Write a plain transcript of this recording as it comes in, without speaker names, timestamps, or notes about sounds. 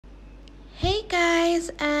Hey guys,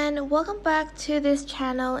 and welcome back to this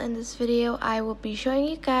channel. In this video I will be showing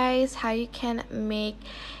you guys how you can make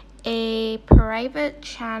a private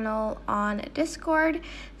channel on Discord.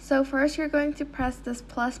 So first you're going to press this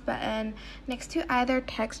plus button next to either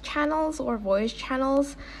text channels or voice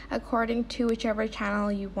channels according to whichever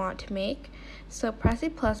channel you want to make. So press the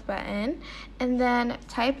plus button and then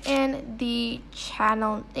type in the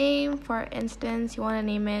channel name. For instance, you want to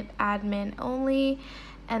name it admin only,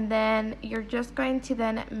 and then you're just going to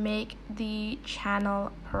then make the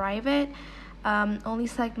channel private. Only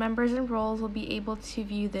select members and roles will be able to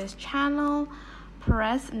view this channel.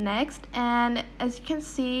 Press next, and as you can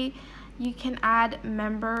see, you can add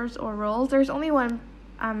members or roles. There's only one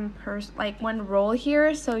one role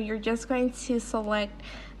here, so you're just going to select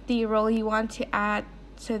the role you want to add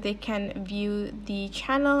so they can view the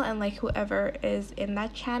channel and like whoever is in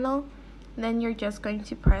that channel. And then you're just going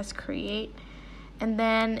to press create, and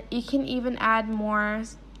then you can even add more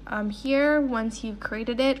here once you've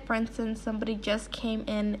created it. For instance, somebody just came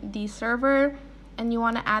in the server and you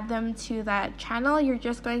want to add them to that channel. You're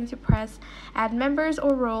just going to press add members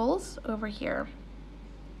or roles over here.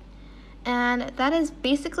 And that is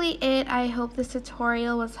basically it. I hope this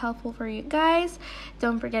tutorial was helpful for you guys.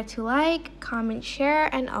 Don't forget to like, comment,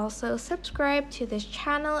 share, and also subscribe to this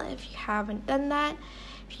channel if you haven't done that.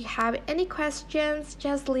 If you have any questions,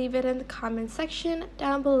 just leave it in the comment section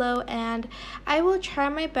down below and I will try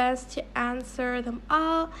my best to answer them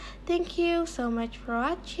all. Thank you so much for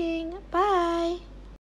watching. Bye!